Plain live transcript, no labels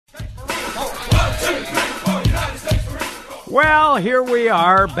Well, here we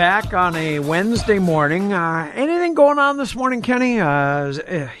are back on a Wednesday morning. Anything going on this morning, Kenny?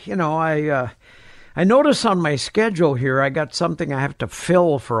 I notice on my schedule here I got something I have to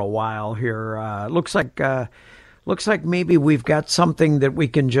fill for a while here. Looks like maybe we've got something that we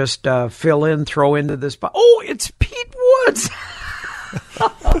can just fill in, throw into this. Oh, it's Pete Woods.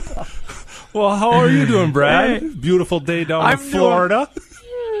 Well, how are you doing, Brad? Hey, beautiful day down in Florida.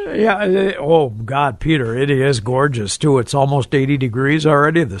 Yeah. Oh, God, Peter, it is gorgeous, too. It's almost 80 degrees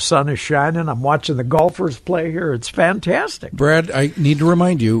already. The sun is shining. I'm watching the golfers play here. It's fantastic. Brad, I need to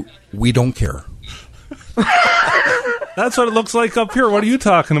remind you, we don't care. That's what it looks like up here. What are you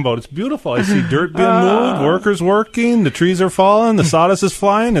talking about? It's beautiful. I see dirt being moved, workers working, the trees are falling, the sawdust is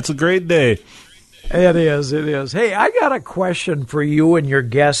flying. It's a great day. It is. Hey, I got a question for you and your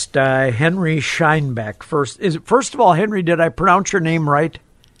guest, Henry Scheinbeck. First of all, Henry, did I pronounce your name right?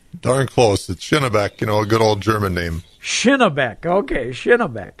 Darn close. It's Schinnebeck, a good old German name. Schinnebeck. Okay,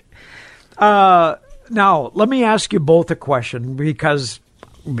 Schinnebeck. Now, let me ask you both a question because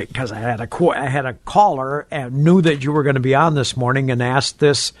I had a caller and knew that you were going to be on this morning and asked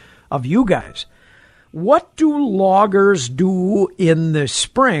this of you guys. What do loggers do in the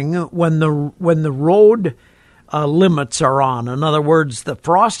spring when the road limits are on? In other words, the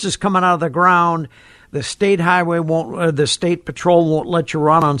frost is coming out of the ground. The state the state patrol won't let you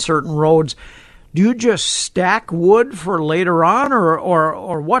run on certain roads. Do you just stack wood for later on,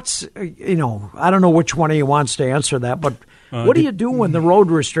 or what's, I don't know which one of you wants to answer that, but what do you do when the road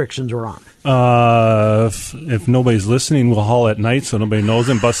restrictions are on? If nobody's listening, we'll haul at night so nobody knows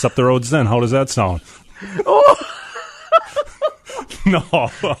and bust up the roads then. How does that sound? Oh. No.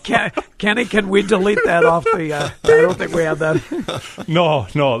 Kenny, can we delete that off the... I don't think we have that.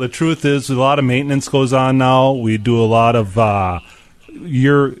 No. The truth is a lot of maintenance goes on now. We do a lot of...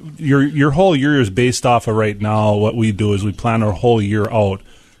 Your whole year is based off of right now. What we do is we plan our whole year out,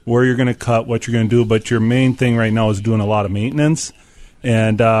 where you're going to cut, what you're going to do. But your main thing right now is doing a lot of maintenance.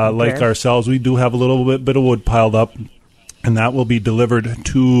 And like ourselves, we do have a little bit of wood piled up, and that will be delivered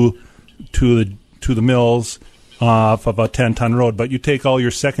to the mills off of a 10-ton road. But you take all your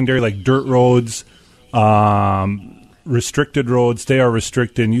secondary, like dirt roads, restricted roads, they are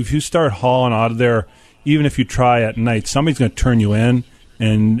restricted. And if you start hauling out of there, even if you try at night, somebody's going to turn you in,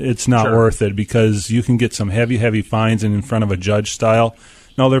 and it's not worth it because you can get some heavy fines and in front of a judge style.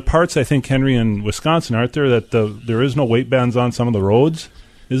 Now, there are parts, I think, Henry, in Wisconsin, aren't there, that there is no weight bands on some of the roads?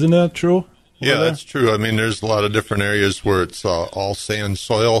 Isn't that true? Yeah, that's true. I mean, there's a lot of different areas where it's all sand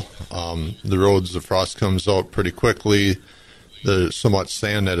soil. The roads, the frost comes out pretty quickly. There's so much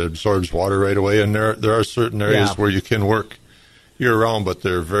sand that it absorbs water right away. And there are certain areas where you can work year-round, but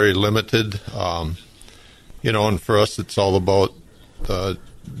they're very limited. And for us, it's all about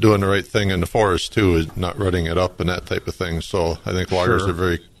doing the right thing in the forest, too, is not rutting it up and that type of thing. So I think loggers are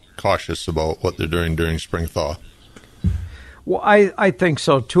very cautious about what they're doing during spring thaw. Well, I think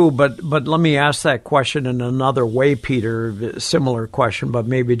so, too, but let me ask that question in another way, Peter. Similar question, but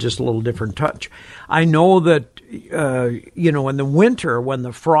maybe just a little different touch. I know that, in the winter, when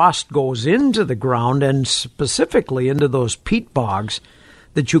the frost goes into the ground and specifically into those peat bogs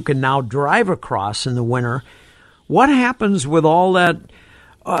that you can now drive across in the winter, what happens with all that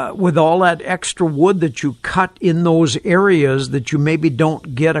extra wood that you cut in those areas that you maybe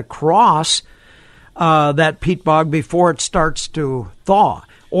don't get across that peat bog before it starts to thaw?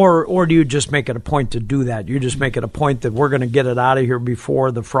 Or do you just make it a point to do that? You just make it a point that we're going to get it out of here before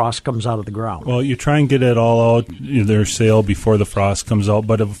the frost comes out of the ground. Well, you try and get it all out, their sale, before the frost comes out.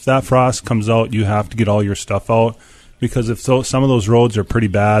 But if that frost comes out, you have to get all your stuff out, because some of those roads are pretty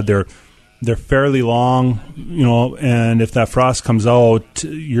bad. They're fairly long, and if that frost comes out,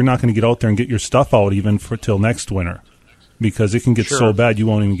 you're not going to get out there and get your stuff out even till next winter, because it can get so bad you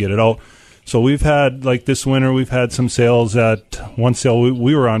won't even get it out. So we've had, like this winter, we've had some sales at one sale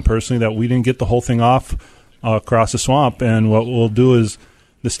we were on personally that we didn't get the whole thing off across the swamp. And what we'll do is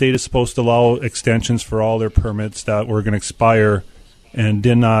the state is supposed to allow extensions for all their permits that were going to expire and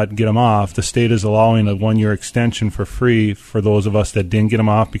did not get them off. The state is allowing a 1-year extension for free for those of us that didn't get them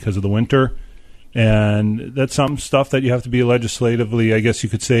off because of the winter. And that's some stuff that you have to be legislatively, I guess you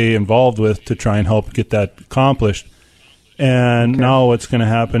could say, involved with to try and help get that accomplished. And now what's going to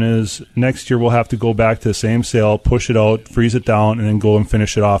happen is next year we'll have to go back to the same sale, push it out, freeze it down, and then go and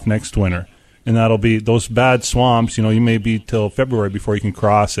finish it off next winter. And that'll be those bad swamps, you may be till February before you can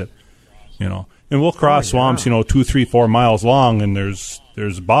cross it, And we'll cross swamps, 2, 3, 4 miles long, and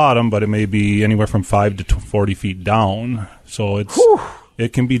there's bottom, but it may be anywhere from 5 to 40 feet down. So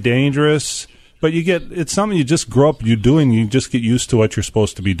it can be dangerous. But it's something you just grow up doing. You just get used to what you're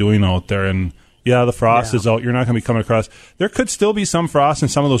supposed to be doing out there. And yeah, the frost is out. You're not going to be coming across. There could still be some frost in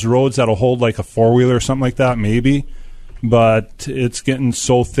some of those roads that'll hold like a four-wheeler or something like that, maybe. But it's getting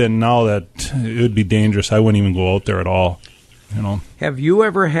so thin now that it would be dangerous. I wouldn't even go out there at all. You know. Have you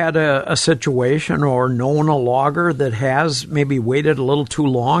ever had a situation or known a logger that has maybe waited a little too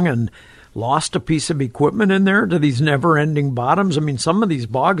long and lost a piece of equipment in there to these never-ending bottoms? I mean, some of these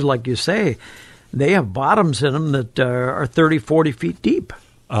bogs, like you say, they have bottoms in them that are 30, 40 feet deep.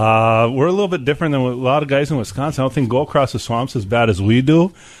 We're a little bit different than a lot of guys in Wisconsin. I don't think go across the swamps as bad as we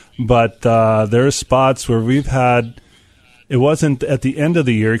do, but there's spots where we've had. It wasn't at the end of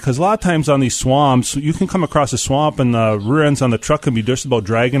the year, because a lot of times on these swamps, you can come across a swamp and the rear ends on the truck can be just about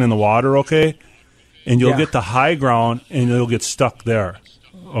dragging in the water, okay? And you'll get to high ground and you'll get stuck there,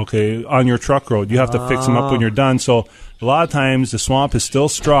 okay, on your truck road. You have to fix them up when you're done. So a lot of times the swamp is still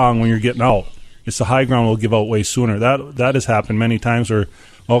strong when you're getting out. It's the high ground will give out way sooner. That has happened many times where,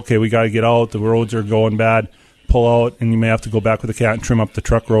 okay, we got to get out, the roads are going bad, pull out, and you may have to go back with the cat and trim up the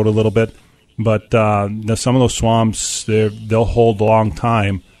truck road a little bit. But some of those swamps, they'll hold a long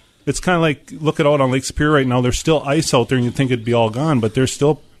time. It's kind of like looking out on Lake Superior right now. There's still ice out there, and you'd think it'd be all gone, but there's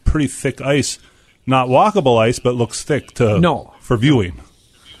still pretty thick ice. Not walkable ice, but looks thick for viewing.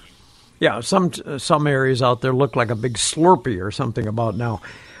 Yeah, some areas out there look like a big Slurpee or something about now.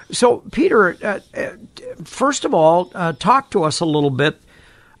 So, Peter, first of all, talk to us a little bit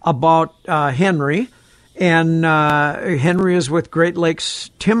about Henry. And Henry is with Great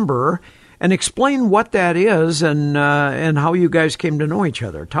Lakes Timber. And explain what that is and how you guys came to know each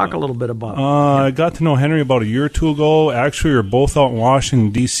other. Talk a little bit about it. I got to know Henry about a year or two ago. Actually, we were both out in Washington,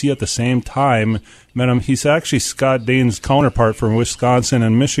 D.C. at the same time. Met him. He's actually Scott Dane's counterpart from Wisconsin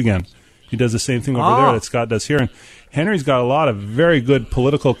and Michigan. He does the same thing over there that Scott does here. And Henry's got a lot of very good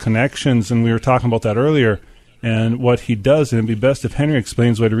political connections, and we were talking about that earlier. And what he does, and it'd be best if Henry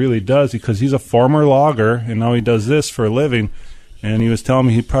explains what he really does, because he's a former logger, and now he does this for a living. And he was telling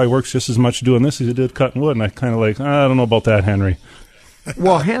me he probably works just as much doing this as he did cutting wood. And I kind of like, I don't know about that, Henry.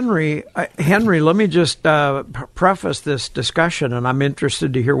 Well, Henry, let me just preface this discussion, and I'm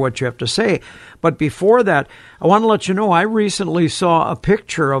interested to hear what you have to say. But before that, I want to let you know I recently saw a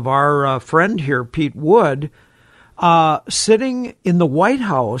picture of our friend here, Pete Wood, sitting in the White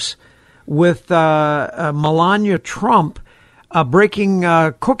House with Melania Trump breaking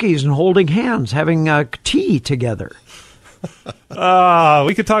cookies and holding hands, having tea together.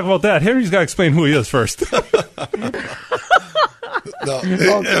 We could talk about that. Henry's got to explain who he is first. No,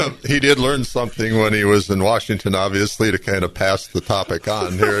 he did learn something when he was in Washington, obviously, to kind of pass the topic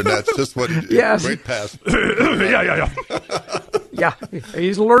on here, and that's just what he did. Yes. Great pass. Yeah,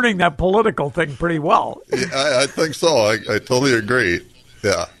 he's learning that political thing pretty well. Yeah, I think so. I totally agree.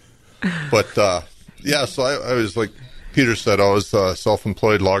 Yeah. But, so I was like Peter said, I was a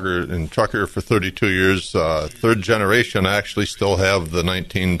self-employed logger and trucker for 32 years. Third generation, I actually still have the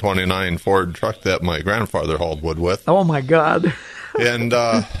 1929 Ford truck that my grandfather hauled wood with. Oh, my God. And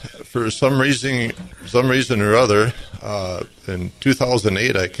for some reason or other, in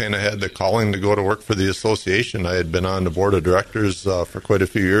 2008, I kind of had the calling to go to work for the association. I had been on the board of directors for quite a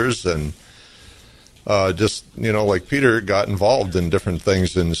few years, and just, like Peter, got involved in different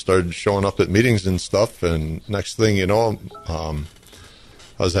things and started showing up at meetings and stuff. And next thing you know, I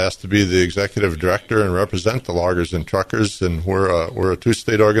was asked to be the executive director and represent the loggers and truckers. And we're a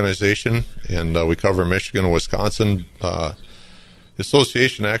two-state organization, and we cover Michigan and Wisconsin. The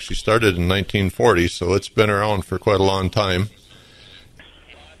association actually started in 1940, so it's been around for quite a long time.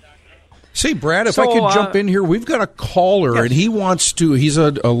 Say, Brad, if I could jump in here, we've got a caller, yes. And he wants to, he's a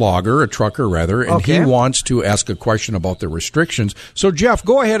logger, a trucker rather, and he wants to ask a question about the restrictions. So, Jeff,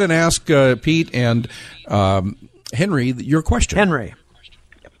 go ahead and ask Pete and Henry your question. Henry.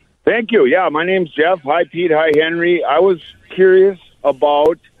 Thank you. Yeah, my name's Jeff. Hi, Pete. Hi, Henry. I was curious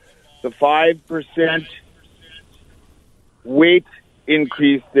about the 5% weight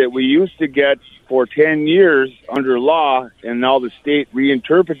increase that we used to get for 10 years under law, and now the state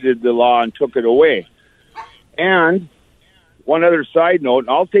reinterpreted the law and took it away. And one other side note, and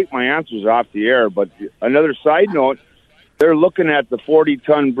I'll take my answers off the air, but another side note, they're looking at the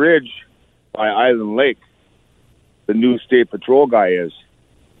 40-ton bridge by Island Lake. The new state patrol guy is.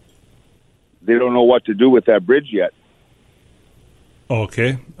 They don't know what to do with that bridge yet.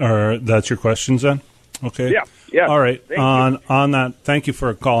 Okay. That's your questions then? Okay. Yeah. All right. On that, thank you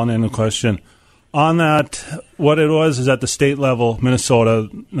for calling in the question. On that, what it was is at the state level, Minnesota,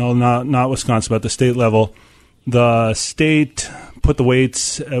 no, not Wisconsin, but at the state level, the state put the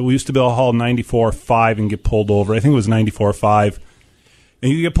weights. We used to be able to haul 94.5 and get pulled over. I think it was 94.5.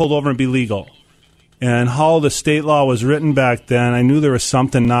 And you could get pulled over and be legal. And how the state law was written back then, I knew there was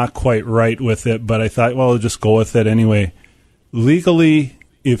something not quite right with it, but I thought, well, I'll just go with it anyway. Legally,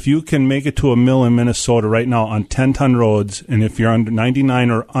 if you can make it to a mill in Minnesota right now on 10-ton roads, and if you're under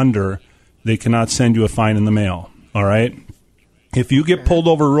 99 or under, they cannot send you a fine in the mail, all right? If you get pulled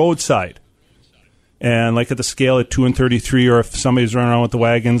over roadside, and like at the scale at 2 and 33, or if somebody's running around with the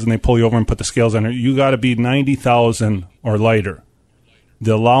wagons and they pull you over and put the scales on it, you got to be 90,000 or lighter.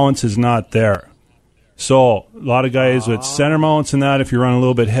 The allowance is not there. So a lot of guys with center mounts and that, if you're running a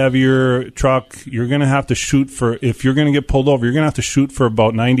little bit heavier truck, you're going to have to shoot for, if you're going to get pulled over, you're going to have to shoot for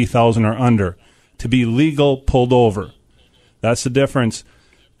about 90,000 or under to be legal pulled over. That's the difference.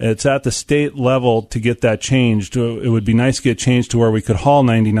 It's at the state level to get that changed. It would be nice to get changed to where we could haul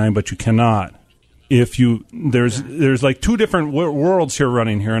 99, but you cannot. If you there's like two different worlds here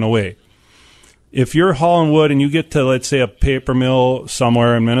running here in a way. If you're hauling wood and you get to, let's say, a paper mill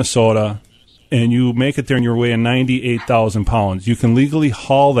somewhere in Minnesota, and you make it there and you're weighing 98,000 pounds, you can legally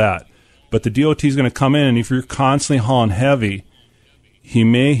haul that. But the DOT is going to come in, and if you're constantly hauling heavy, he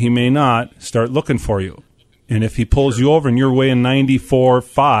may not start looking for you. And if he pulls you over and you're weighing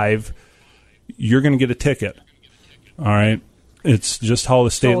 94.5, you're going to get a ticket. All right? It's just how the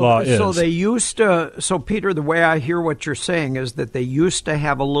state law is. So they used to. So Peter, the way I hear what you're saying is that they used to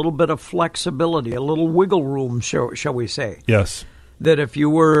have a little bit of flexibility, a little wiggle room, shall we say? Yes. That if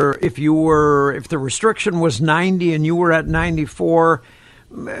the restriction was 90 and you were at 94,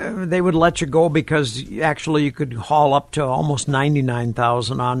 they would let you go because actually you could haul up to almost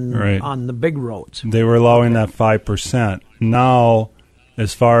 99,000 on the big roads. They were allowing that 5%. Now,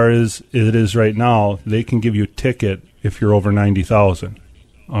 as far as it is right now, they can give you a ticket if you're over 90,000,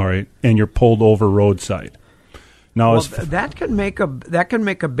 all right, and you're pulled over roadside. Now, that can make a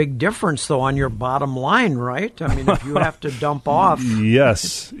big difference though on your bottom line, right? I mean, if you have to dump off.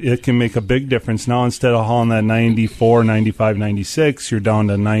 Yes, it can make a big difference. Now, instead of hauling that 94, 95, 96, you're down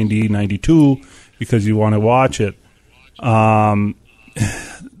to 90, 92 because you want to watch it. That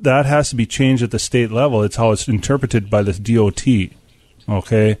has to be changed at the state level. It's how it's interpreted by the DOT.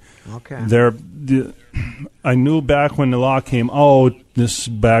 Okay. I knew back when the law came out, this is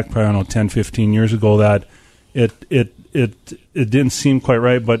back probably, I don't know, 10, 15 years ago, that it didn't seem quite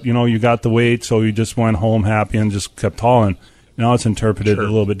right, but, you know, you got the weight, so you just went home happy and just kept hauling. Now it's interpreted a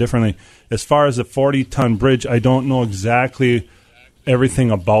little bit differently. As far as the 40-ton bridge, I don't know exactly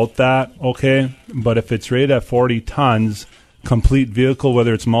everything about that, okay? But if it's rated at 40 tons, complete vehicle,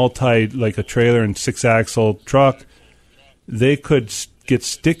 whether it's multi, like a trailer and 6-axle truck, they could get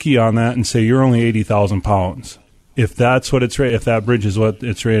sticky on that and say you're only 80,000 pounds. If that's what it's rated, if that bridge is what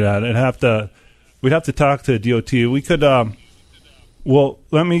it's rated at, we'd have to talk to DOT. We could, well,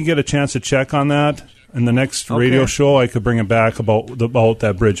 let me get a chance to check on that. In the next radio show, I could bring it back about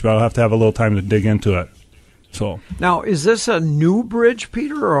that bridge, but I'll have to have a little time to dig into it. So now, is this a new bridge,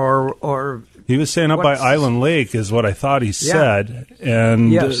 Peter, or he was saying up by Island Lake is what I thought he said,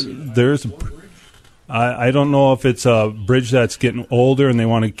 and there's. I don't know if it's a bridge that's getting older and they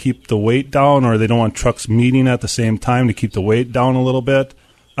want to keep the weight down, or they don't want trucks meeting at the same time to keep the weight down a little bit.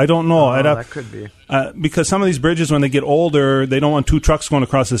 I don't know. That could be. Because some of these bridges, when they get older, they don't want two trucks going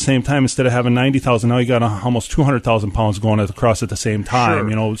across at the same time. Instead of having 90,000, now you got almost 200,000 pounds going across at the same time. Sure.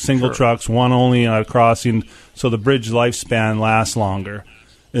 You know, single trucks, one only crossing, so the bridge lifespan lasts longer,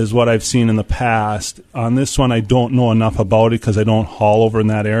 is what I've seen in the past. On this one, I don't know enough about it because I don't haul over in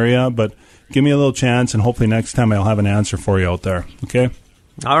that area, but give me a little chance, and hopefully next time I'll have an answer for you out there. Okay?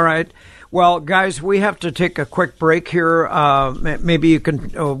 All right. Well, guys, we have to take a quick break here. Maybe you can,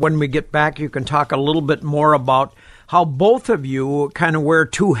 when we get back, you can talk a little bit more about how both of you kind of wear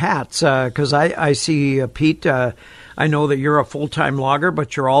two hats. Because I see, Pete, I know that you're a full-time logger,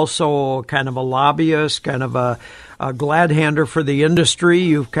 but you're also kind of a lobbyist, kind of a glad-hander for the industry.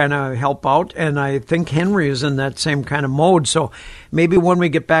 You kind of help out, and I think Henry is in that same kind of mode. So maybe when we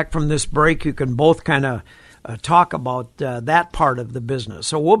get back from this break, you can both kind of talk about that part of the business.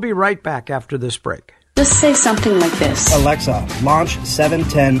 So we'll be right back after this break. Just say something like this. Alexa, launch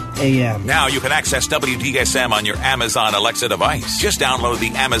 710 a.m. Now you can access WDSM on your Amazon Alexa device. Just download the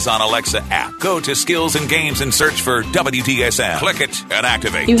Amazon Alexa app. Go to Skills and Games and search for WDSM. Click it and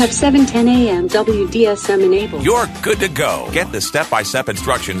activate. You have 710 a.m. WDSM enabled. You're good to go. Get the step-by-step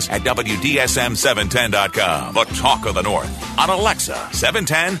instructions at WDSM710.com. The talk of the North on Alexa,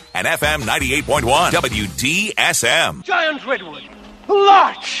 710 and FM 98.1 WDSM. Giant redwood,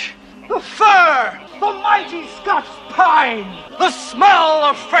 larch, the fir, the mighty Scots pine, the smell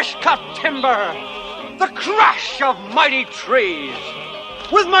of fresh-cut timber, the crash of mighty trees.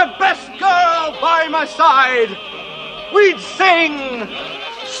 With my best girl by my side, we'd sing,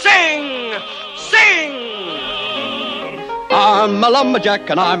 sing, sing! I'm a lumberjack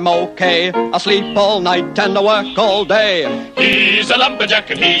and I'm okay. I sleep all night and I work all day. He's a lumberjack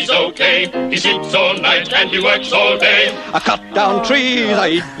and he's okay. He sleeps all night and he works all day. I cut down trees, I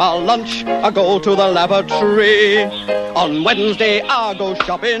eat my lunch, I go to the lavatory. On Wednesday I go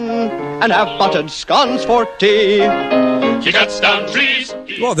shopping and have buttered scones for tea. He cuts down trees.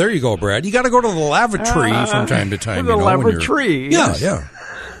 Well, there you go, Brad. You got to go to the lavatory from time to time. The lavatory. Yeah.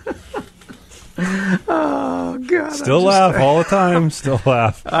 Oh, God. Still laugh all the time. Still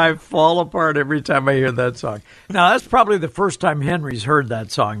laugh. I fall apart every time I hear that song. Now, that's probably the first time Henry's heard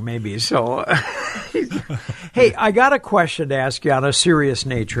that song, maybe. So, hey, I got a question to ask you on a serious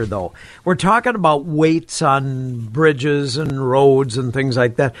nature, though. We're talking about weights on bridges and roads and things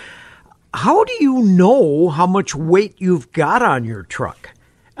like that. How do you know how much weight you've got on your truck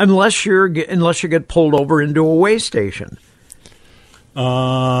unless you get pulled over into a weigh station? A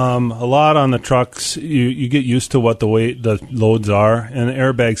lot on the trucks. You get used to what the loads are, and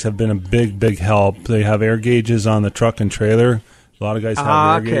airbags have been a big help. They have air gauges on the truck and trailer. A lot of guys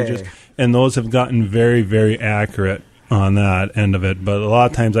have air gauges, and those have gotten very, very accurate on that end of it. But a lot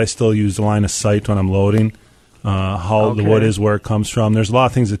of times I still use the line of sight when I'm loading, the wood is, where it comes from. There's a lot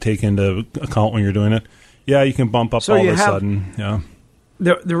of things to take into account when you're doing it. Yeah, you can bump up all of a sudden. Yeah.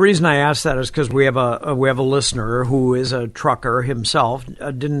 The reason I ask that is because we have a listener who is a trucker himself.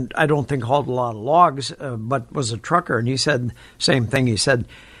 I don't think hauled a lot of logs, but was a trucker, and he said same thing. He said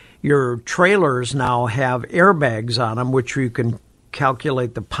your trailers now have airbags on them, which you can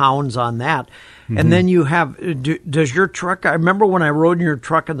calculate the pounds on that. Mm-hmm. And then you have does your truck? I remember when I rode in your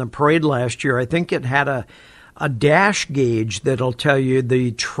truck in the parade last year. I think it had a dash gauge that'll tell you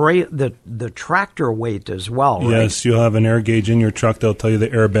the tractor weight as well, right? Yes, you'll have an air gauge in your truck that'll tell you the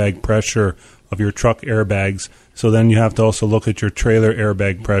airbag pressure of your truck airbags. So then you have to also look at your trailer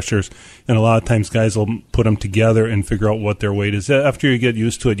airbag pressures. And a lot of times guys will put them together and figure out what their weight is. After you get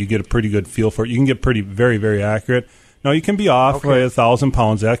used to it, you get a pretty good feel for it. You can get very, very accurate. Now, you can be off by 1,000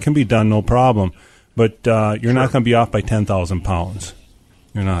 pounds. That can be done, no problem. But you're not going to be off by 10,000 pounds.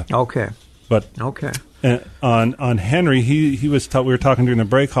 You're not. Okay. But and on Henry, we were talking during the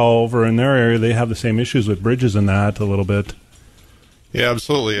break how over in their area they have the same issues with bridges and that a little bit. Yeah,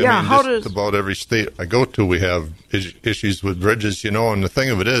 absolutely. I mean, about every state I go to, we have issues with bridges, and the thing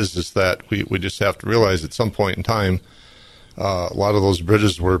of it is that we just have to realize at some point in time, a lot of those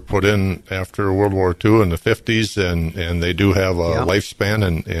bridges were put in after World War II in the 50s, and they do have a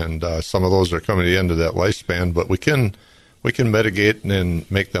lifespan, and some of those are coming to the end of that lifespan, but we can mitigate and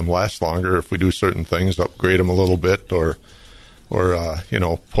make them last longer if we do certain things, upgrade them a little bit, or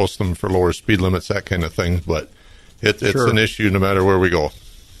post them for lower speed limits, that kind of thing. But it's an issue no matter where we go.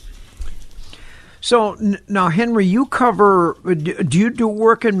 So now, Henry, you cover. Do you do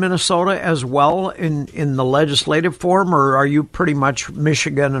work in Minnesota as well in the legislative form, or are you pretty much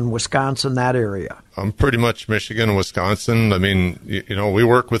Michigan and Wisconsin, that area? I'm pretty much Michigan and Wisconsin. I mean, we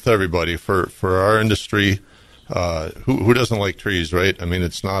work with everybody for our industry. Who doesn't like trees, right? I mean,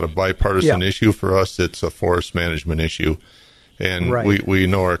 it's not a bipartisan issue for us. It's a forest management issue. And we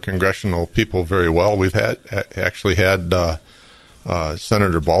know our congressional people very well. We've actually had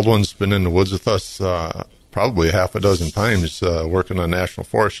Senator Baldwin's been in the woods with us probably half a dozen times working on national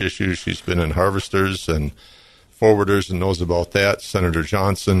forest issues. She's been in harvesters and forwarders and knows about that. Senator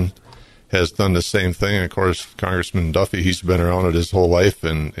Johnson has done the same thing. And of course, Congressman Duffy, he's been around it his whole life.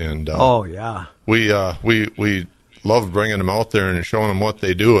 We love bringing them out there and showing them what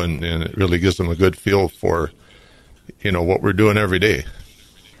they do, and it really gives them a good feel for, what we're doing every day.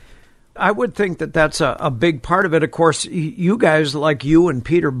 I would think that that's a big part of it. Of course, you guys, like you and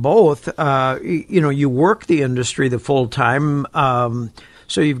Peter both, you work the industry the full time.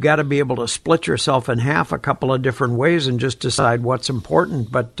 So you've got to be able to split yourself in half a couple of different ways and just decide what's important.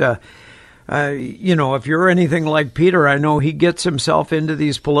 But, if you're anything like Peter, I know he gets himself into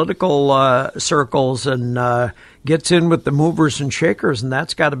these political circles and gets in with the movers and shakers, and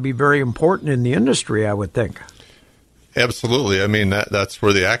that's got to be very important in the industry, I would think. Absolutely. I mean, that's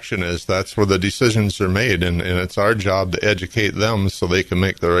where the action is. That's where the decisions are made, and it's our job to educate them so they can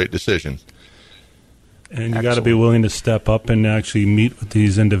make the right decision. And you got to be willing to step up and actually meet with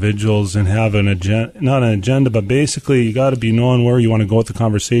these individuals and have an agenda, not an agenda, but basically you got to be knowing where you want to go with the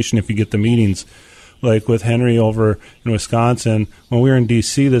conversation if you get the meetings. Like with Henry over in Wisconsin, when we were in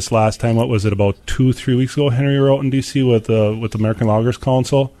D.C. this last time, what was it, about 2-3 weeks ago, Henry, you were out in D.C. with the American Loggers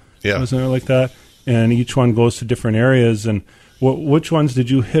Council? Yeah. Wasn't it like that? And each one goes to different areas. And which ones did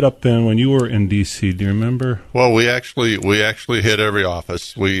you hit up in when you were in D.C.? Do you remember? Well, we actually hit every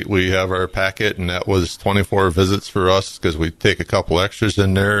office. We have our packet, and that was 24 visits for us because we take a couple extras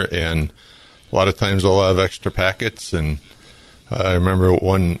in there. And a lot of times they'll have extra packets. And I remember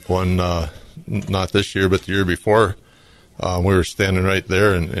one not this year, but the year before, we were standing right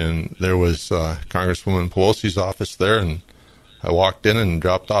there, and there was Congresswoman Pelosi's office there, and I walked in and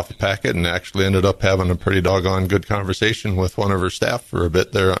dropped off a packet and actually ended up having a pretty doggone good conversation with one of her staff for a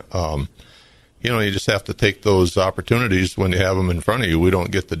bit there. You just have to take those opportunities when you have them in front of you. We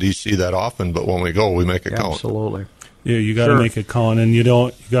don't get to D.C. that often, but when we go, we make it count. Absolutely. Yeah, you got to make it count, and you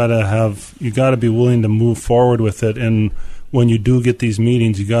got to be willing to move forward with it. And when you do get these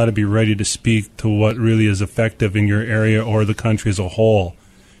meetings, you got to be ready to speak to what really is effective in your area or the country as a whole.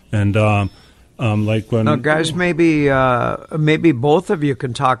 And like when now, guys, maybe both of you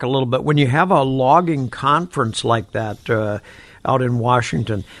can talk a little bit when you have a logging conference like that out in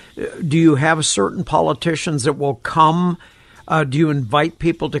Washington. Do you have certain politicians that will come? Do you invite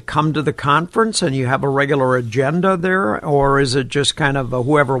people to come to the conference and you have a regular agenda there, or is it just kind of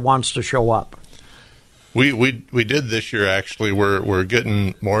whoever wants to show up? We did this year, actually. We're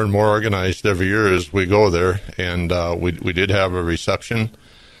getting more and more organized every year as we go there, and we did have a reception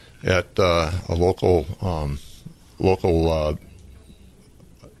at a local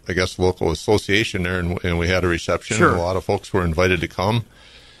association there, and we had a reception. Sure. And a lot of folks were invited to come,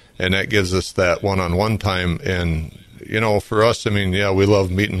 and that gives us that one-on-one time. And for us, we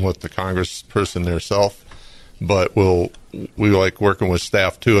love meeting with the congressperson herself, but we like working with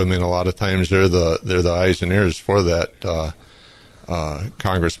staff too. A lot of times they're the eyes and ears for that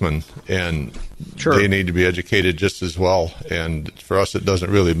congressman, and they need to be educated just as well. And for us, it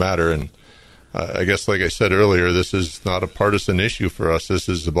doesn't really matter. And I guess, like I said earlier, this is not a partisan issue for us. This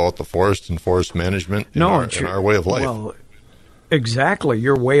is about the forest and forest management and our way of life. Well, exactly.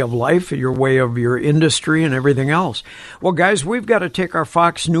 Your way of life, your way of your industry and everything else. Well, guys, we've got to take our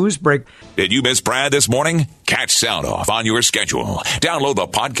Fox News break. Did you miss Brad this morning? Catch Sound Off on your schedule. Download the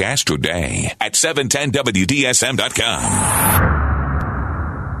podcast today at 710WDSM.com.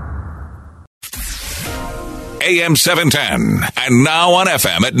 AM 710, and now on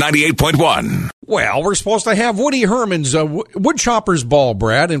FM at 98.1. Well, we're supposed to have Woody Herman's woodchopper's ball,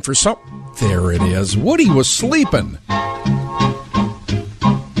 Brad, and for some... There it is. Woody was sleeping.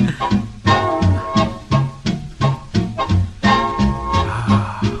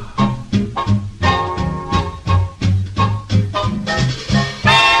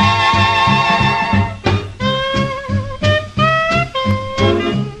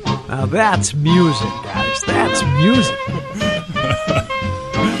 Now that's music, guys. That's music.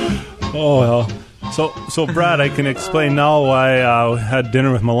 Oh, well. So Brad, I can explain now why I had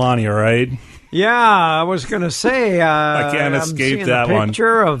dinner with Melania, right? Yeah, I was going to say... I can't escape that one.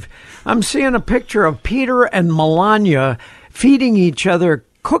 I'm seeing a picture of Peter and Melania feeding each other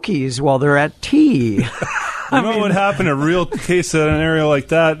cookies while they're at tea. What would happen in a real case scenario like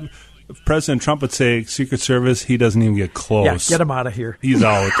that? President Trump would say, Secret Service, he doesn't even get close. Yeah, get him out of here. He's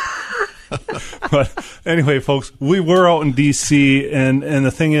out. But anyway, folks, we were out in D.C., and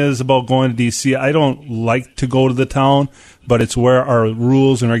the thing is about going to D.C., I don't like to go to the town, but it's where our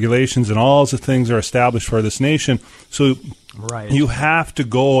rules and regulations and all the things are established for this nation. So you have to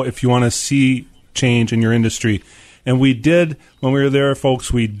go if you want to see change in your industry. And we did, when we were there,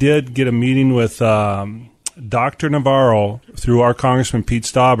 folks, we did get a meeting with Dr. Navarro through our Congressman Pete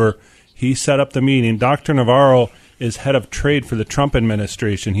Stauber. He set up the meeting. Dr. Navarro is head of trade for the Trump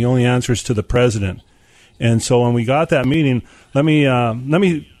administration. He only answers to the president. And so when we got that meeting, let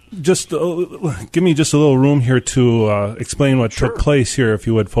me just give me just a little room here to explain what took place here, if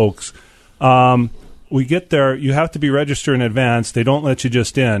you would, folks. We get there. You have to be registered in advance. They don't let you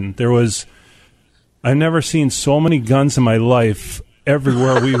just in. I've never seen so many guns in my life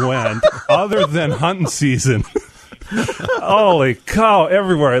everywhere we went, other than hunting season. Holy cow,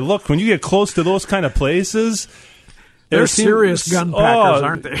 everywhere I look. When you get close to those kind of places... They're serious gun packers,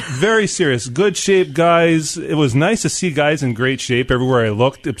 aren't they? Very serious. Good shape guys. It was nice to see guys in great shape everywhere I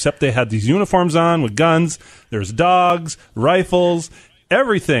looked, except they had these uniforms on with guns. There's dogs, rifles,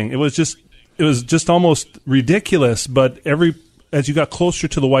 everything. It was just almost ridiculous. But as you got closer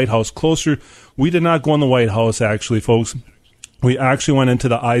to the White House, we did not go in the White House, actually, folks. We actually went into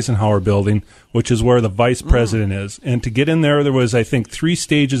the Eisenhower building, which is where the vice president is. And to get in there was, I think, 3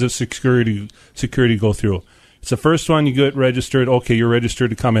 stages of security go through. It's the first one, you get registered. Okay, you're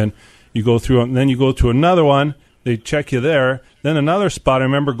registered to come in. You go through, and then you go to another one. They check you there. Then another spot, I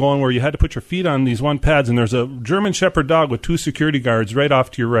remember going where you had to put your feet on these one pads, and there's a German Shepherd dog with 2 security guards right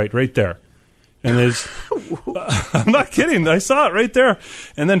off to your right there. And there's, I'm not kidding, I saw it right there.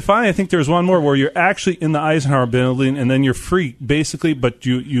 And then finally, I think there's one more where you're actually in the Eisenhower building, and then you're free, basically, but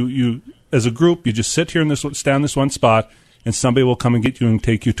you as a group, you just sit here stand in this one spot, and somebody will come and get you and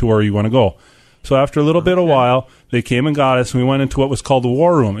take you to where you want to go. So after a little bit of while, they came and got us, and we went into what was called the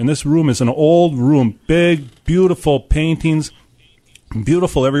war room. And this room is an old room, big, beautiful paintings,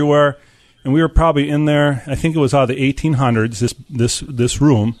 beautiful everywhere. And we were probably in there, I think it was out of the 1800s, this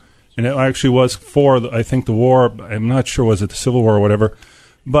room. And it actually was for, I think, the war. I'm not sure, was it the Civil War or whatever.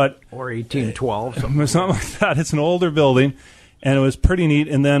 But or 1812. Something like that. It's an older building, and it was pretty neat.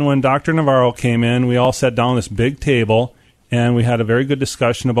 And then when Dr. Navarro came in, we all sat down at this big table, and we had a very good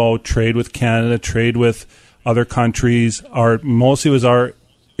discussion about trade with Canada, trade with other countries. Mostly it was our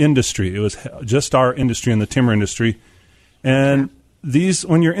industry. It was just our industry and the timber industry. And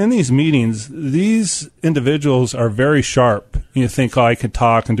when you're in these meetings, these individuals are very sharp. You think, I can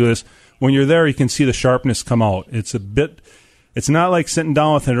talk and do this. When you're there, you can see the sharpness come out. It's not like sitting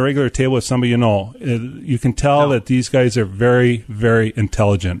down with a regular table with somebody you know. You can tell that these guys are very, very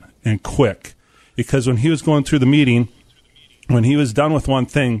intelligent and quick. Because when he was going through the meeting, when he was done with one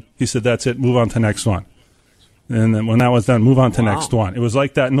thing, he said, that's it, move on to the next one. And then when that was done, move on to the next one. It was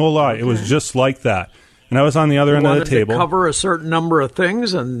like that, no lie. It was just like that. And I was on the other end of the table. To cover a certain number of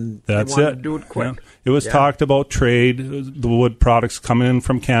things, and that's wanted to do it quick. Yeah. It was talked about trade, the wood products coming in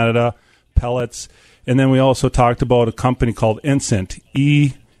from Canada, pellets. And then we also talked about a company called Ensyn,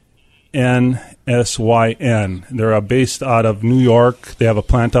 ENSYN. They're based out of New York. They have a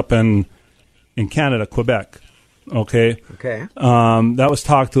plant up in Canada, Quebec. Okay. That was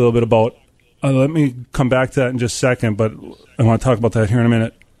talked a little bit about. Let me come back to that in just a second, but I want to talk about that here in a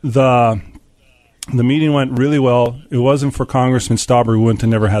minute. The meeting went really well. It wasn't for Congressman Stauber, who wouldn't have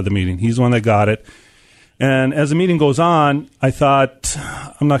never had the meeting. He's the one that got it. And as the meeting goes on, I thought,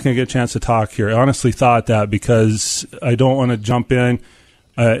 I'm not going to get a chance to talk here. I honestly thought that because I don't want to jump in.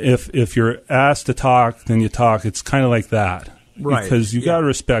 If you're asked to talk, then you talk. It's kind of like that. Right. Because you got to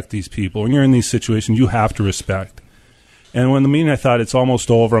respect these people. When you're in these situations, you have to respect. And when the meeting, I thought, it's almost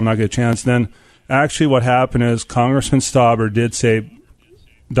over, I'm not going to get a chance. Then actually what happened is Congressman Stauber did say,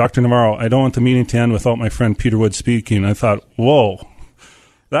 Dr. Navarro, I don't want the meeting to end without my friend Peter Wood speaking. I thought, whoa,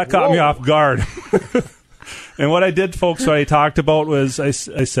 that caught me off guard. And what I did, folks, what I talked about was I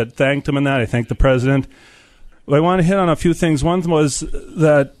said thanked him in that. I thanked the president. But I want to hit on a few things. One was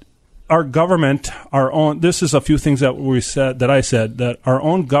that our government, this is a few things that I said, that our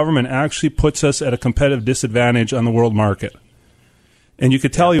own government actually puts us at a competitive disadvantage on the world market. And you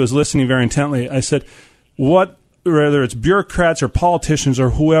could tell he was listening very intently. I said, whether it's bureaucrats or politicians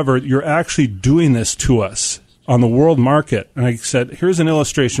or whoever, you're actually doing this to us on the world market. And I said, here's an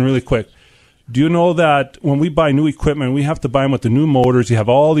illustration really quick. Do you know that when we buy new equipment, we have to buy them with the new motors? You have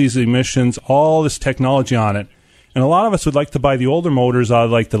all these emissions, all this technology on it. And a lot of us would like to buy the older motors out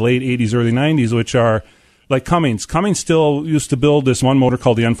of like the late 80s, early 90s, which are like Cummins. Cummins still used to build this one motor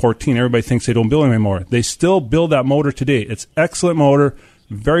called the N14. Everybody thinks they don't build them anymore. They still build that motor today. It's excellent motor,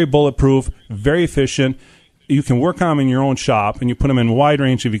 very bulletproof, very efficient. You can work on them in your own shop, and you put them in a wide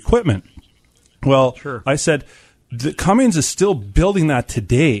range of equipment. Well, I said, Cummins is still building that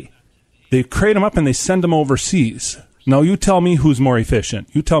today. They crate them up and they send them overseas. Now, you tell me who's more efficient.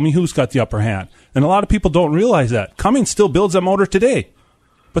 You tell me who's got the upper hand. And a lot of people don't realize that. Cummins still builds that motor today,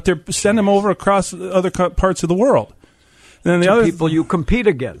 but they're sending them over across other parts of the world. And then the other people you compete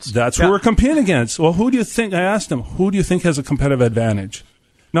against. That's who we're competing against. Well, who do you think? I asked them, who do you think has a competitive advantage?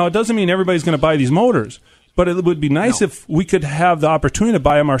 Now, it doesn't mean everybody's going to buy these motors, but it would be nice if we could have the opportunity to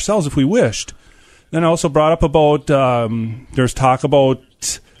buy them ourselves if we wished. Then I also brought up about there's talk about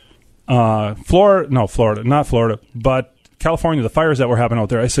Florida, but California, the fires that were happening out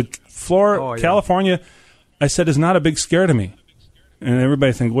there. I said, California, I said, is not a big scare to me. And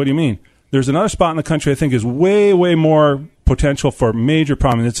everybody think, what do you mean? There's another spot in the country I think is way, way more potential for major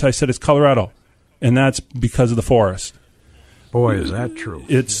problems. I said it's Colorado, and that's because of the forest. Boy, is that true.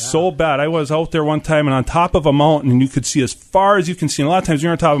 It's so bad. I was out there one time and on top of a mountain, and you could see as far as you can see. And a lot of times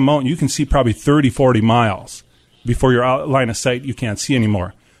you're on top of a mountain, you can see probably 30, 40 miles before your line of sight you can't see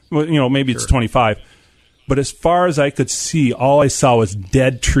anymore. Well, maybe it's 25. But as far as I could see, all I saw was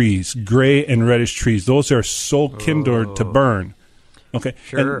dead trees, gray and reddish trees. Those are so kindled to burn. Okay.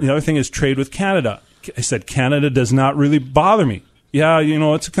 Sure. And the other thing is trade with Canada. I said, Canada does not really bother me. Yeah,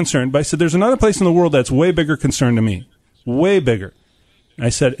 it's a concern. But I said, there's another place in the world that's way bigger concern to me. Way bigger. I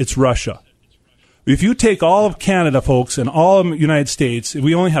said, it's Russia. If you take all of Canada, folks, and all of the United States,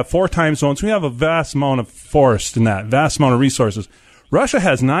 we only have 4 time zones. We have a vast amount of forest in that, vast amount of resources. Russia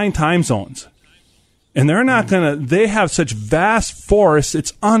has 9 time zones. And they're not they have such vast forests,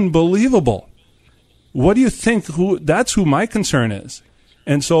 it's unbelievable. What do you think? That's who my concern is.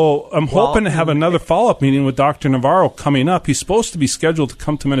 And so I'm hoping to have another follow-up meeting with Dr. Navarro coming up. He's supposed to be scheduled to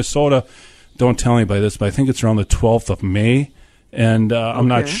come to Minnesota. Don't tell anybody this, but I think it's around the 12th of May. And I'm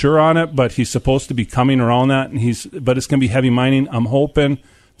not sure on it, but he's supposed to be coming around that. But it's going to be heavy mining. I'm hoping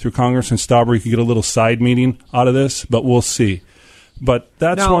through Congressman Stauber he could get a little side meeting out of this, but we'll see. But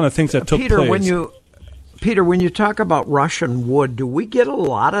that's one of the things that took place. Peter, when you talk about Russian wood, do we get a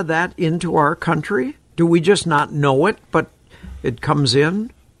lot of that into our country? Do we just not know it, but it comes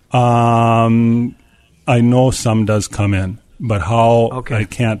in? I know some does come in, but how I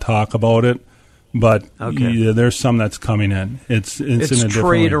can't talk about it. But there's some that's coming in. It's in a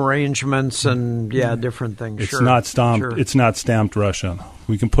trade arrangements and different things. It's not stamped. Sure. It's not stamped Russian.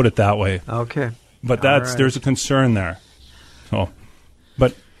 We can put it that way. Okay. But there's a concern there. So,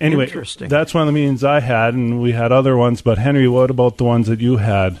 but anyway, that's one of the meetings I had, and we had other ones. But Henry, what about the ones that you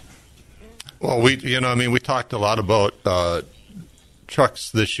had? Well, we talked a lot about trucks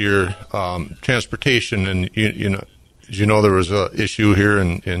this year, transportation, and as you know, there was an issue here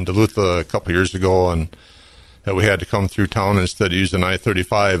in Duluth a couple years ago, and that we had to come through town instead of using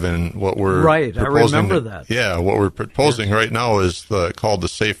I-35. And what we're I remember that. Yeah, what we're proposing right now is called the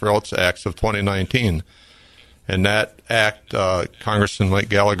Safe Routes Act of 2019, and that act, Congressman Mike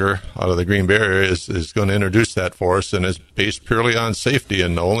Gallagher out of the Green Bay area is going to introduce that for us, and it's based purely on safety.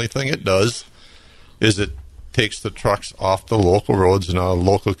 And the only thing it does is it takes the trucks off the local roads and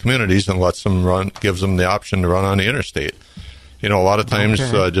local communities and lets them run, gives them the option to run on the interstate. A lot of times,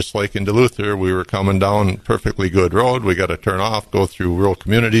 just like in Duluth here, we were coming down perfectly good road. We got to turn off, go through rural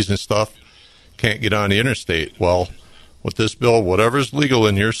communities and stuff. Can't get on the interstate. Well, with this bill, whatever's legal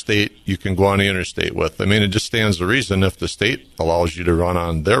in your state, you can go on the interstate with. I mean, it just stands to reason if the state allows you to run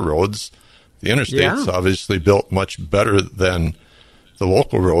on their roads, the interstate's obviously built much better than the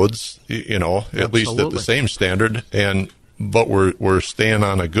local roads, at least at the same standard. But we're staying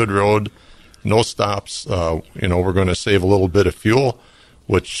on a good road, no stops. We're going to save a little bit of fuel,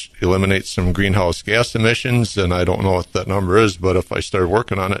 which eliminates some greenhouse gas emissions. And I don't know what that number is, but if I start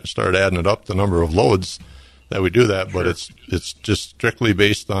working on it and start adding it up, the number of loads that we do that. But it's just strictly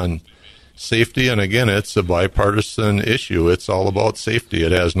based on safety. And again, it's a bipartisan issue. It's all about safety.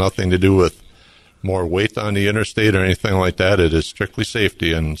 It has nothing to do with more weight on the interstate or anything like that. It is strictly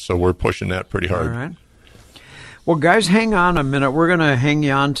safety, and so we're pushing that pretty hard. All right. Well, guys, hang on a minute. We're going to hang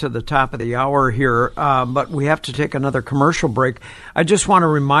you on to the top of the hour here, but we have to take another commercial break. I just want to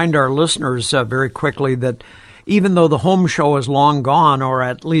remind our listeners very quickly that even though the home show is long gone, or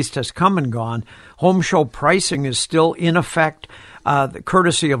at least has come and gone, home show pricing is still in effect,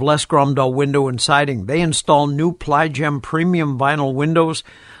 courtesy of Les Grumdahl Window and Siding. They install new Ply-Gem premium vinyl windows.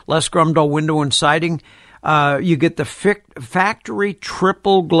 Les Grumdahl Window and Siding. You get the factory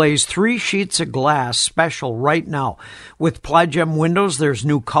triple glaze 3 sheets of glass special right now. With Ply-Gem windows, there's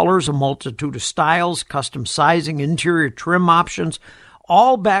new colors, a multitude of styles, custom sizing, interior trim options,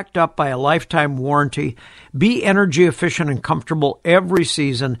 all backed up by a lifetime warranty. Be energy efficient and comfortable every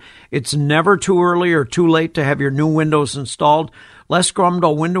season. It's never too early or too late to have your new windows installed. Les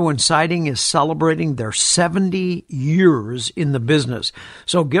Grumdahl Window and Siding is celebrating their 70 years in the business.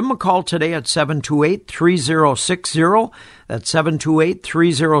 So give them a call today at 728-3060. That's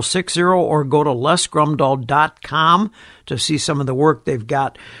 728-3060, or go to lesgrumdahl.com to see some of the work they've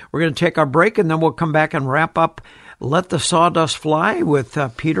got. We're going to take our break, and then we'll come back and wrap up Let the Sawdust Fly with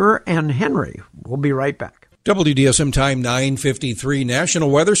Peter and Henry. We'll be right back. WDSM time 9:53. National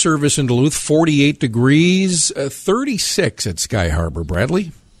Weather Service in Duluth, 48 degrees, 36 at Sky Harbor.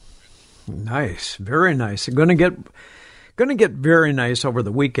 Bradley? Nice. Very nice. Going to get very nice over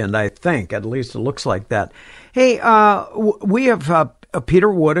the weekend, I think. At least it looks like that. Hey, we have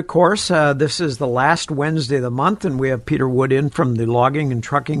Peter Wood, of course. This is the last Wednesday of the month, and we have Peter Wood in from the logging and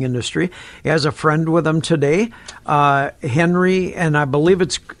trucking industry. He has a friend with him today, Henry, and I believe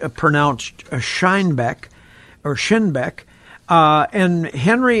it's pronounced Scheinbeck. Or Schinbeck. And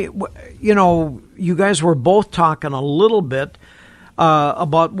Henry, you guys were both talking a little bit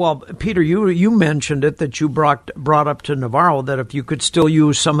about, well, Peter, you mentioned it, that you brought up to Navarro, that if you could still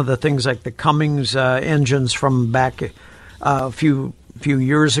use some of the things like the Cummins engines from back a few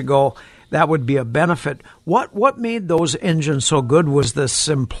years ago, that would be a benefit. What made those engines so good? Was the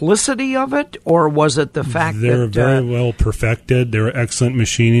simplicity of it, or was it the fact that... They were very well perfected. They were excellent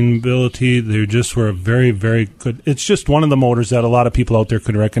machining ability. They just were very, very good. It's just one of the motors that a lot of people out there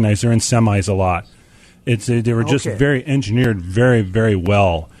could recognize. They're in semis a lot. They were just very engineered very, very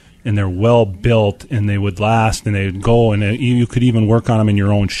well, and they're well built, and they would last, and they would go, and you could even work on them in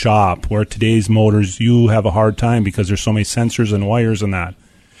your own shop, where today's motors, you have a hard time because there's so many sensors and wires and that.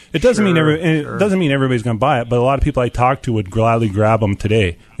 It doesn't mean everybody's going to buy it, but a lot of people I talk to would gladly grab them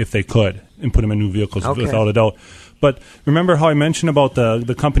today if they could and put them in new vehicles without a doubt. But remember how I mentioned about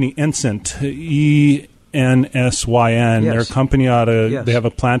the company Encint, NSYN. Yes. They're a company Yes. they have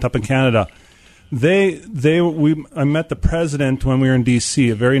a plant up in Canada. I met the president when we were in D.C.,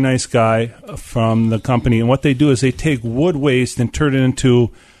 a very nice guy from the company. And what they do is they take wood waste and turn it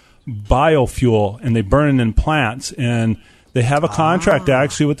into biofuel, and they burn it in plants. And they have a contract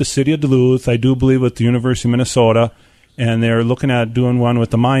actually with the city of Duluth, I do believe with the University of Minnesota, and they're looking at doing one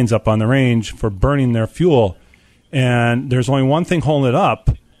with the mines up on the range for burning their fuel. And there's only one thing holding it up,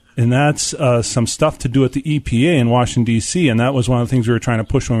 and that's some stuff to do at the EPA in Washington, D.C., and that was one of the things we were trying to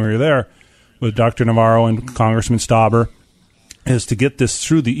push when we were there with Dr. Navarro and Congressman Stauber, is to get this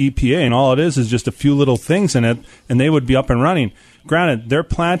through the EPA, and all it is just a few little things in it, and they would be up and running. Granted, their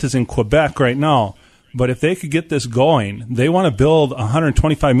plant is in Quebec right now, but if they could get this going, they want to build a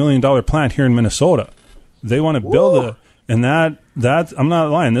 $125 million plant here in Minnesota. They want to build it, and that I'm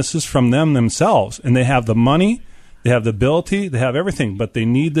not lying. This is from them themselves, and they have the money, they have the ability, they have everything, but they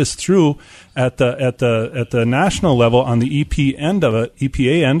need this through at the national level on the EPA end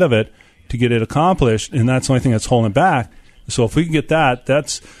of it to get it accomplished, and that's the only thing that's holding it back. So if we can get that,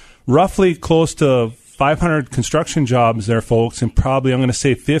 that's roughly close to 500 construction jobs there, folks, and probably, I'm going to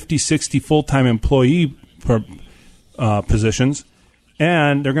say, 50, 60 full-time employee positions.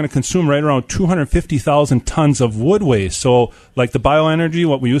 And they're going to consume right around 250,000 tons of wood waste. So like the bioenergy,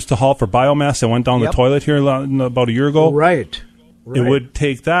 what we used to haul for biomass that went down the toilet here about a year ago. Right. It would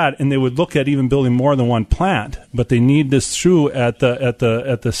take that, and they would look at even building more than one plant. But they need this through at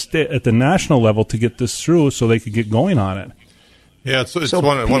the national level to get this through, so they could get going on it. Yeah, it's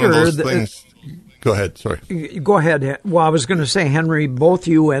one of those things. Go ahead. Sorry. Go ahead. Well, I was going to say, Henry, both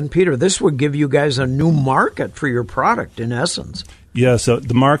you and Peter, this would give you guys a new market for your product, in essence. Yeah, so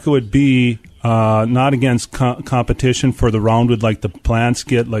the market would be not against competition for the roundwood like the plants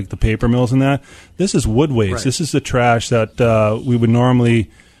get, like the paper mills and that. This is wood waste. Right. This is the trash that we would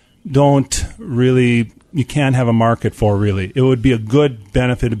normally you can't have a market for, really. It would be a good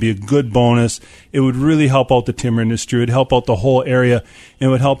benefit. It would be a good bonus. It would really help out the timber industry. It would help out the whole area. It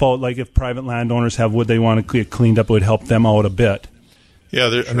would help out, like, if private landowners have wood they want to get cleaned up, it would help them out a bit.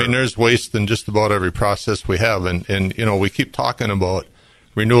 Yeah, I mean, there's waste in just about every process we have. And we keep talking about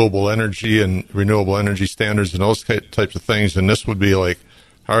renewable energy and renewable energy standards and those types of things. And this would be like,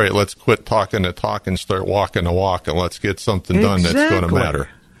 all right, let's quit talking the talk and start walking the walk, and let's get something done that's going to matter.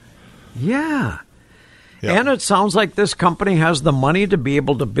 Yeah. And it sounds like this company has the money to be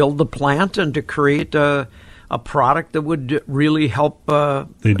able to build the plant and to create a product that would really help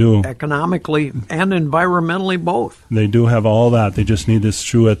they do economically and environmentally both. They do have all that. They just need this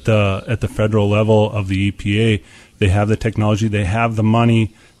through at the federal level of the EPA. They have the technology. They have the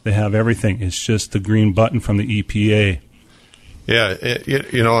money. They have everything. It's just the green button from the EPA. Yeah,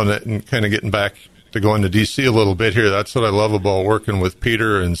 and kind of getting back to going to D.C. a little bit here, that's what I love about working with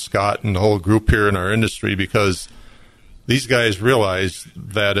Peter and Scott and the whole group here in our industry, because these guys realize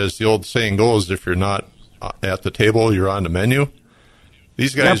that, as the old saying goes, if you're not at the table, you're on the menu.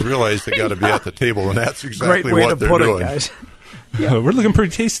 These guys realize they got to be at the table, and that's exactly what they're doing. It, guys. Yeah. We're looking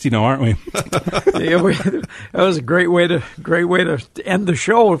pretty tasty now, aren't we? That was a great way to end the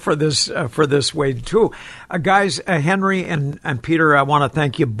show for this way too, guys. Henry and Peter, I want to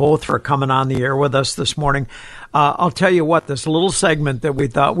thank you both for coming on the air with us this morning. I'll tell you what, this little segment that we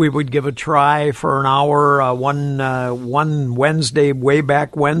thought we would give a try for an hour, one Wednesday way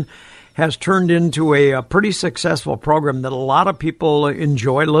back when, has turned into a pretty successful program that a lot of people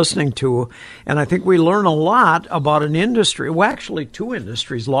enjoy listening to. And I think we learn a lot about an industry, well, actually two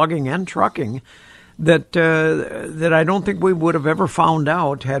industries, logging and trucking, that I don't think we would have ever found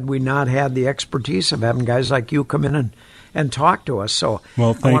out had we not had the expertise of having guys like you come in and talk to us. So I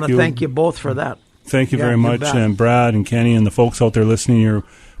want to thank you both for that. Thank you very much. And Brad and Kenny and the folks out there listening, you're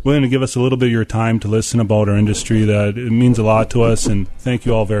willing to give us a little bit of your time to listen about our industry. That it means a lot to us, and thank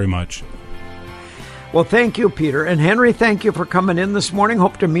you all very much. Well, thank you, Peter. And Henry, thank you for coming in this morning.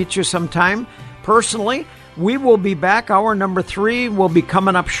 Hope to meet you sometime personally. We will be back. Hour number 3 will be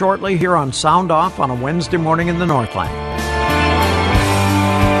coming up shortly here on Sound Off on a Wednesday morning in the Northland.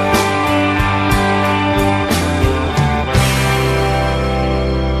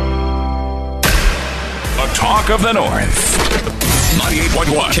 The Talk of the North.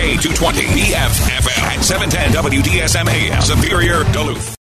 98.1 K220 BFFL at 710 WDSM AM, Superior, Duluth.